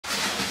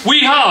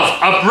We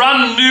have a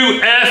brand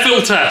new air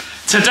filter.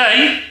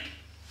 Today,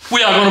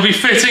 we are going to be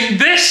fitting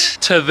this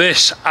to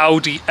this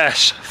Audi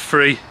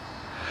S3.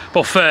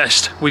 But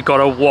first, we've got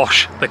to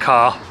wash the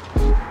car.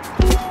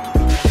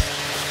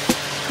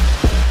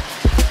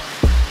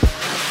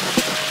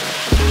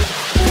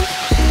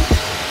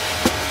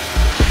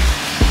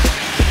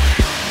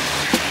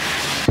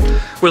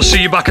 We'll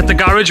see you back at the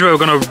garage where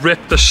we're going to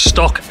rip the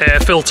stock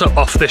air filter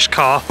off this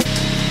car.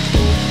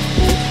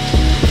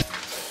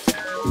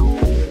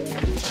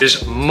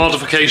 It's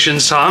modification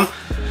time.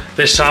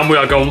 This time we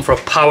are going for a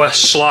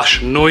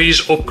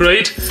power/noise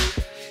upgrade.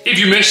 If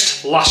you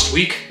missed last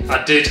week,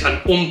 I did an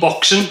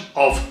unboxing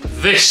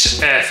of this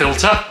air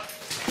filter.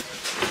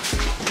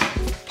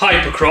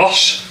 Pipe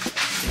across.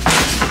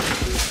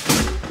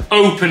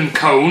 Open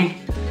cone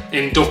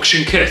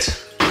induction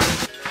kit.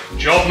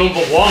 Job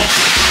number one.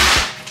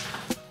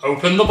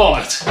 Open the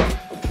bonnet.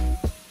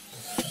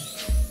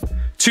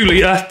 2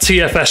 litre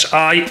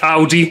TFSI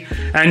Audi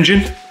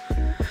engine.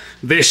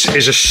 This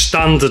is a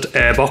standard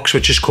airbox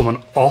which is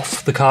coming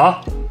off the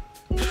car.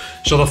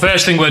 So the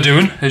first thing we're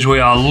doing is we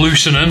are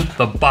loosening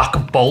the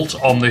back bolt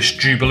on this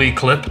Jubilee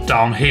clip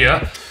down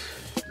here.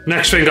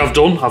 Next thing I've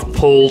done, I've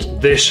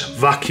pulled this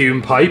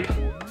vacuum pipe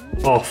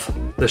off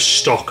the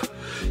stock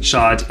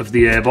side of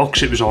the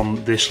airbox. It was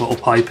on this little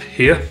pipe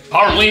here.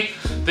 Apparently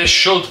this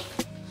should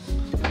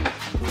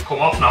come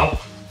off now.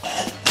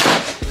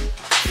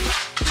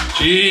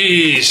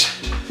 Jeez.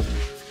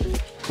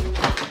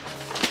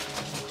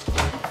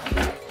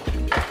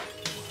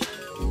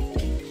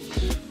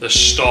 The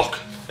stock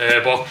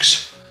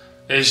airbox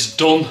is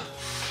done.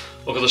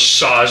 Look at the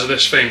size of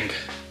this thing.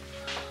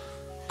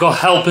 Got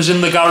helpers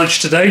in the garage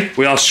today.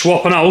 We are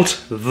swapping out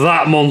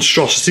that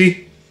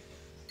monstrosity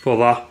for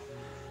that.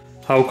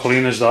 How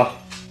clean is that?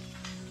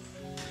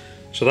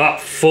 So that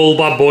full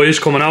bad boy is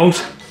coming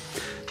out.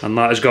 And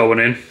that is going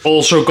in.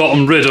 Also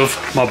gotten rid of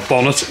my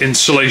bonnet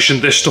insulation.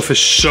 This stuff is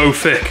so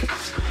thick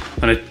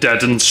and it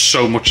deadens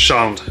so much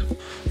sound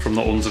from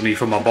the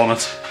underneath of my bonnet.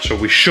 So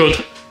we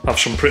should have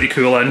some pretty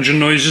cool engine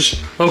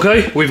noises.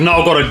 Okay, we've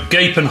now got a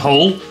gaping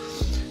hole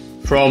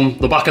from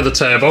the back of the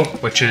turbo,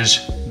 which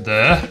is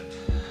there,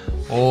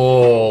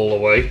 all the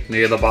way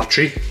near the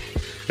battery.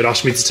 It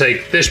asked me to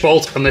take this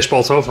bolt and this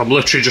bolt off. I'm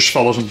literally just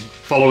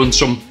following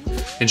some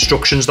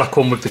instructions that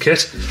come with the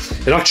kit.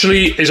 It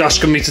actually is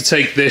asking me to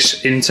take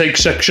this intake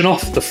section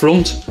off the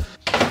front.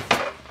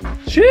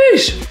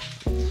 Jeez!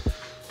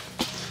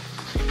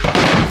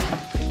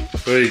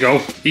 There you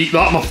go. Eat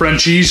that, my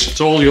Frenchies. It's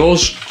all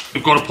yours.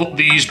 We've got to put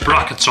these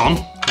brackets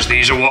on because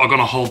these are what are going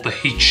to hold the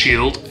heat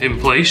shield in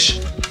place.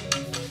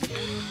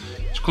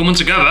 It's coming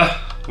together.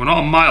 We're not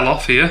a mile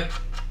off here.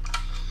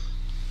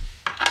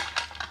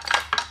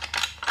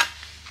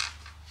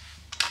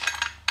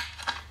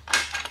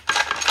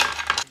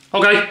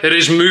 Okay, it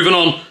is moving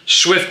on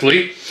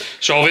swiftly.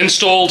 So I've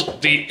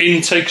installed the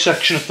intake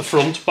section at the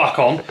front back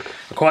on.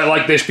 I quite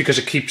like this because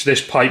it keeps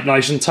this pipe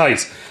nice and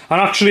tight.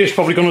 And actually it's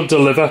probably going to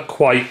deliver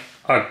quite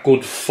a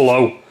good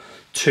flow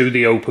to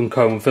the open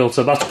cone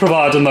filter. That's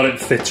providing that it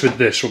fits with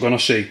this. We're going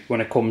to see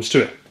when it comes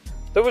to it.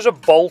 There was a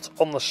bolt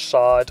on the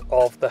side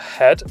of the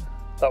head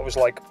that was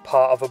like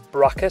part of a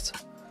bracket.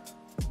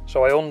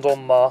 So I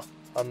undone that.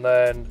 And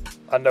then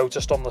I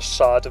noticed on the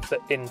side of the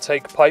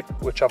intake pipe,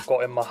 which I've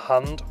got in my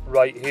hand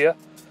right here,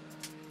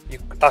 you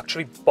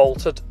actually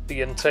bolted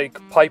the intake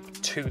pipe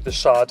to the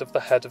side of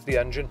the head of the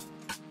engine.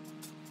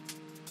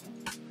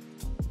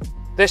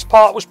 This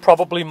part was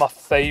probably my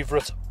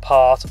favourite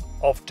part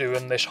of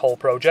doing this whole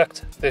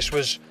project. This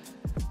was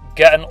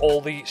getting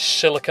all the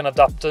silicon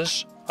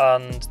adapters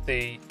and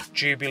the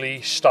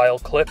Jubilee style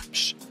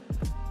clips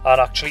and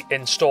actually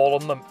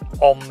installing them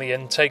on the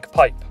intake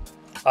pipe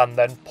and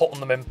then putting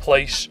them in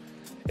place.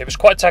 It was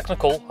quite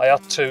technical. I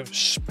had to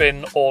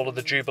spin all of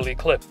the Jubilee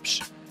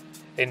clips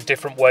in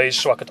different ways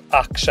so I could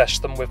access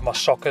them with my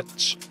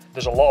sockets.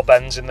 There's a lot of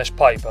bends in this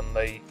pipe and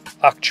the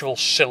actual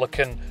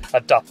silicon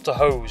adapter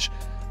hose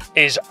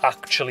is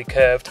actually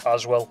curved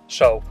as well.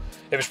 So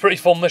it was pretty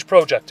fun, this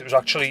project. It was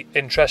actually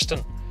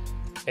interesting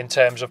in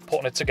terms of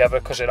putting it together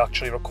because it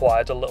actually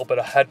required a little bit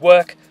of head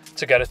work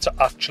to get it to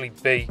actually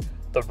be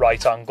the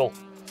right angle.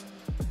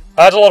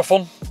 I had a lot of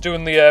fun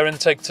doing the air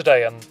intake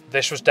today and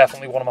this was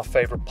definitely one of my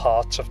favourite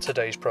parts of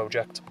today's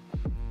project.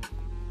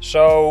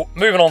 So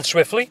moving on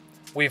swiftly,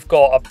 we've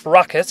got a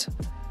bracket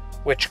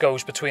which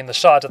goes between the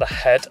side of the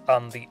head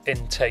and the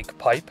intake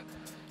pipe.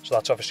 So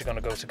that's obviously going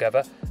to go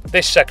together.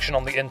 This section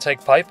on the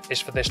intake pipe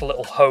is for this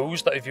little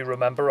hose that, if you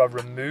remember, I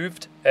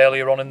removed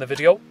earlier on in the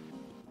video.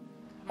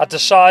 I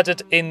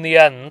decided in the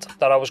end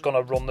that I was going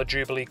to run the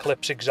Jubilee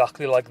clips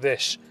exactly like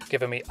this,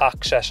 giving me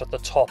access at the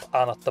top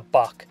and at the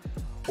back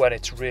when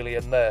it's really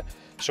in there.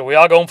 So we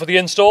are going for the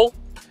install.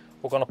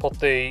 We're going to put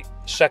the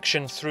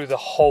section through the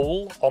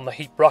hole on the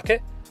heat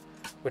bracket,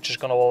 which is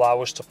going to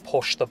allow us to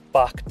push the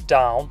back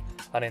down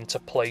and into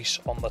place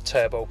on the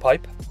turbo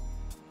pipe.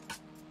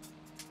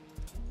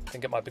 I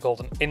think it might be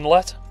called an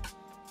inlet.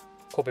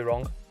 Could be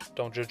wrong,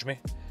 don't judge me.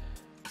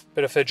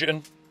 Bit of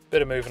fidgeting,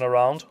 bit of moving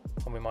around,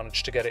 and we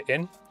managed to get it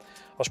in.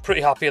 was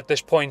pretty happy at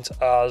this point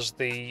as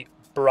the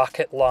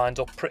bracket lined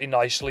up pretty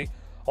nicely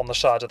on the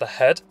side of the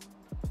head.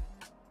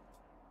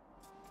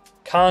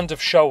 Kind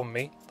of showing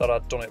me that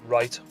I'd done it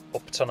right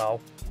up to now.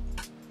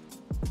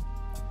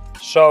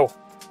 So,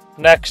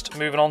 next,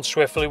 moving on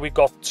swiftly, we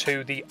got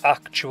to the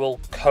actual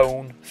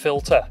cone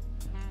filter,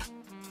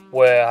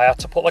 where I had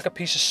to put like a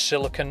piece of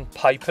silicone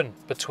piping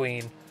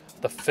between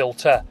the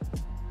filter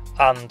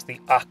and the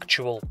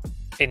actual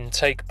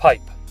intake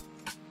pipe,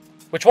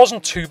 which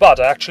wasn't too bad.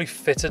 I actually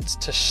fitted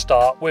to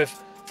start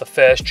with the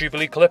first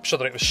Jubilee clip so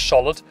that it was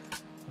solid,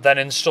 then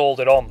installed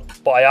it on,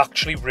 but I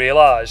actually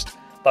realised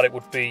that it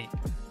would be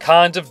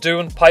kind of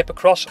doing pipe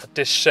across a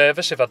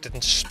disservice if I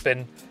didn't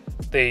spin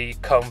the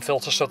cone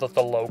filter so that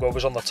the logo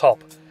was on the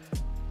top.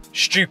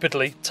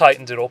 Stupidly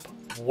tightened it up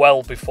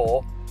well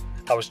before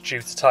I was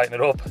due to tighten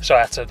it up, so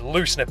I had to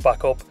loosen it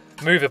back up,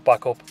 move it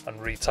back up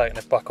and re-tighten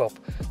it back up,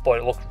 but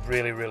it looked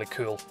really, really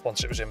cool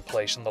once it was in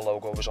place and the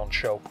logo was on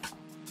show.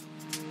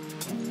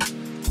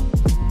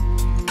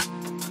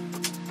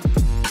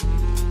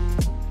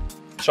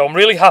 So I'm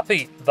really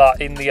happy that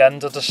in the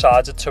end I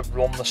decided to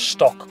run the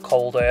stock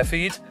cold air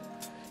feed,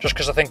 just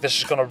because I think this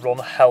is going to run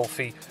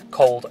healthy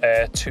cold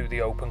air to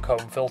the open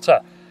cone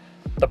filter.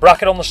 The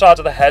bracket on the side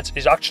of the head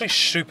is actually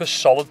super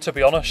solid, to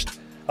be honest.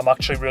 I'm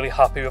actually really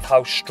happy with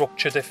how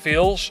structured it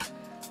feels.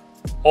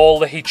 All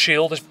the heat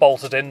shield is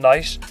bolted in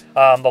nice,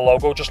 and the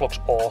logo just looks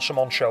awesome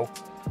on show.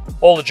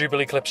 All the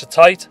Jubilee clips are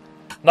tight,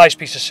 nice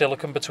piece of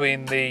silicone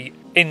between the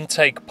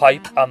intake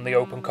pipe and the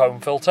open cone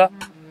filter.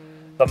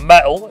 The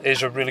metal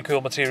is a really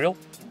cool material,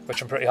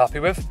 which I'm pretty happy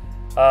with,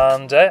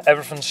 and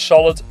everything's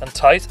solid and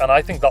tight, and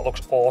I think that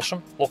looks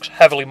awesome. Looks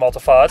heavily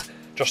modified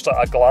just at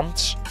a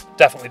glance.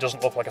 Definitely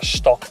doesn't look like a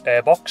stock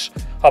airbox.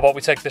 How about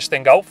we take this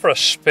thing out for a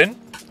spin?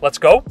 Let's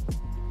go.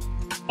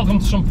 Welcome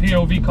to some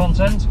POV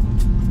content.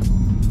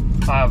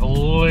 I have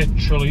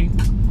literally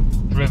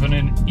driven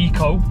in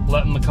eco,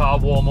 letting the car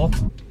warm up.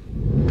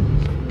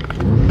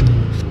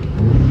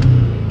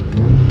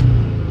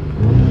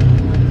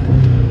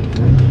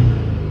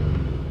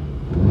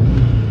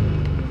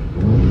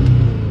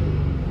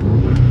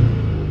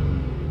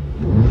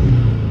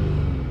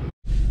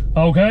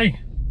 Okay.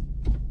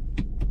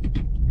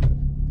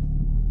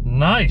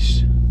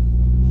 Nice.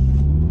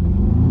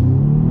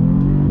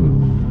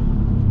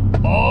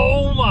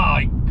 Oh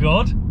my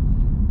god.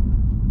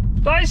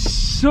 That is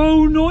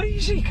so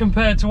noisy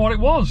compared to what it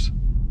was.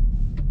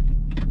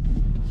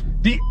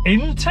 The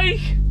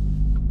intake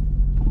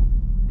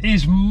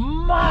is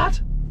mad.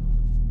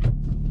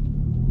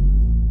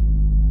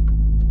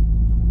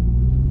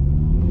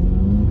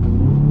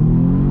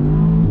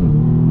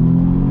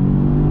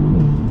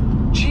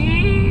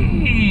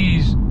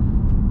 Jeez.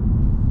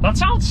 That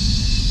sounds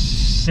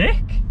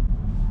sick.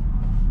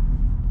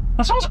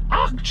 That sounds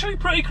actually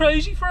pretty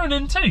crazy for an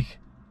intake.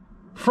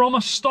 From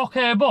a stock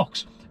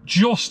airbox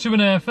just to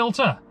an air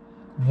filter.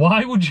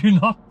 Why would you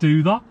not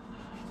do that?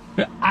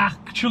 It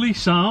actually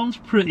sounds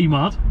pretty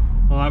mad.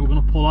 Alright, we're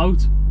going to pull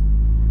out.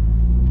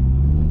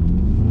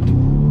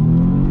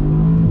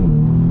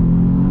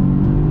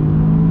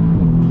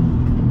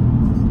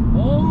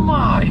 Oh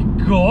my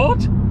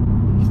god!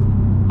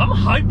 I'm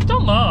hyped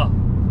on that.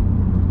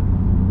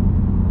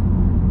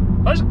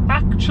 That's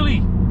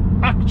actually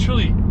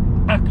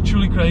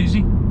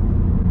crazy.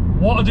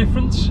 What a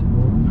difference.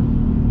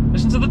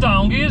 Listen to the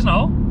down gears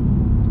now.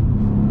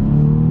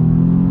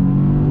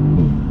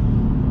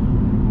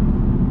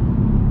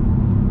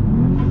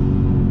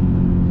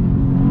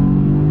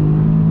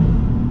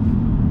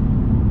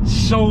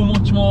 So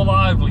much more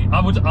lively.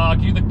 I would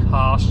argue the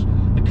car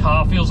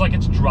feels like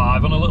it's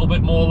driving a little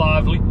bit more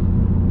lively.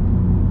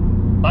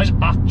 That is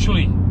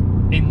actually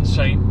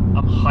insane.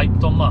 I'm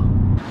hyped on that.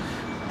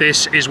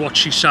 This is what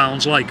she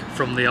sounds like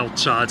from the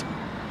outside.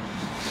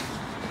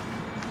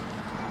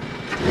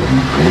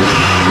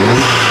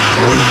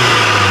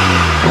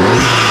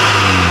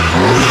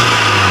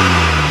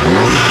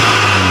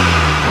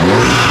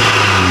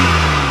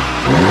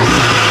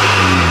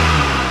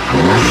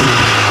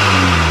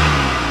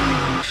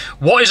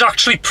 What is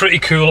actually pretty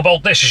cool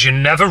about this is you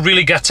never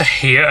really get to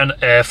hear an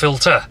air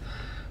filter,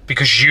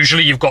 because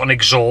usually you've got an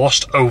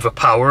exhaust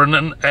overpowering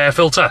an air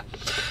filter.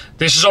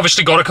 This has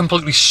obviously got a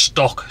completely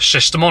stock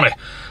system on it,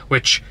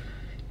 which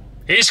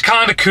is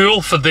kind of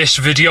cool for this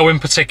video in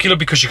particular,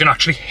 because you can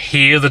actually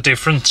hear the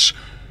difference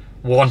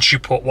once you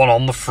put one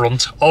on the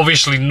front.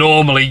 Obviously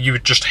normally you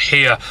would just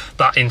hear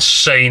that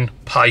insane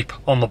pipe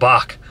on the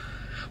back,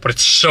 but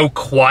it's so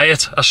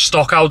quiet, a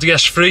stock Audi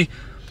S3,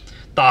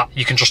 that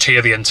you can just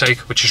hear the intake,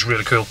 which is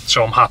really cool.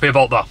 So I'm happy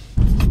about that.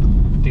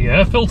 The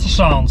air filter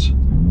sounds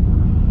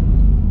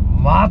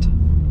mad.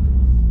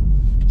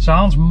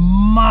 Sounds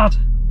mad.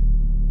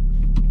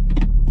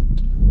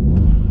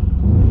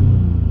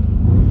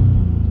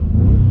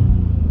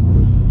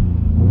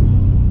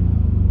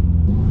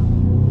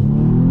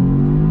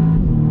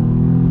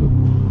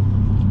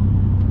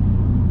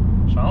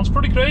 Sounds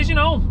pretty crazy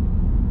now.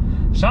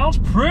 Sounds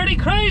pretty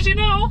crazy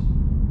now.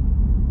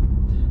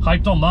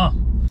 Hyped on that.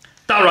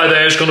 That right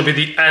there is going to be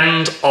the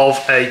end of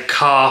a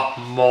car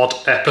mod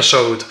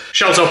episode.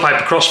 Shout out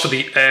Pipercross for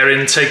the air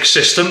intake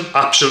system,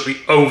 absolutely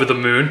over the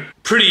moon.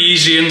 Pretty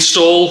easy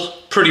install,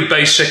 pretty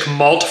basic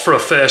mod for a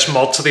first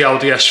mod to the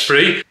Audi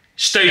S3.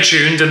 Stay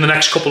tuned, in the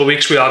next couple of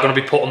weeks we are going to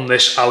be putting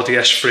this Audi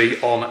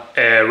S3 on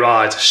air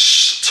ride.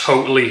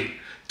 Totally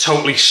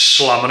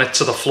slamming it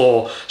to the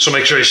floor. So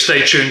make sure you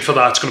stay tuned for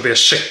that, it's going to be a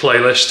sick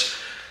playlist.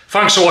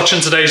 Thanks for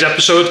watching today's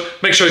episode.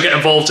 Make sure you get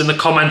involved in the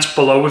comments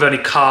below with any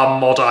car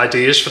mod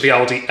ideas for the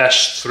Audi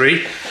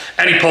S3.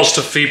 Any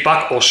positive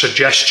feedback or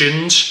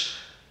suggestions,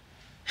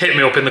 hit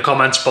me up in the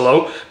comments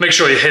below. Make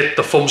sure you hit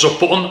the thumbs up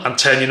button and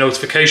turn your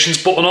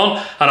notifications button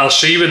on, and I'll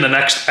see you in the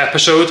next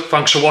episode.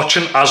 Thanks for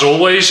watching. As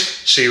always,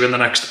 see you in the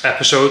next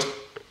episode.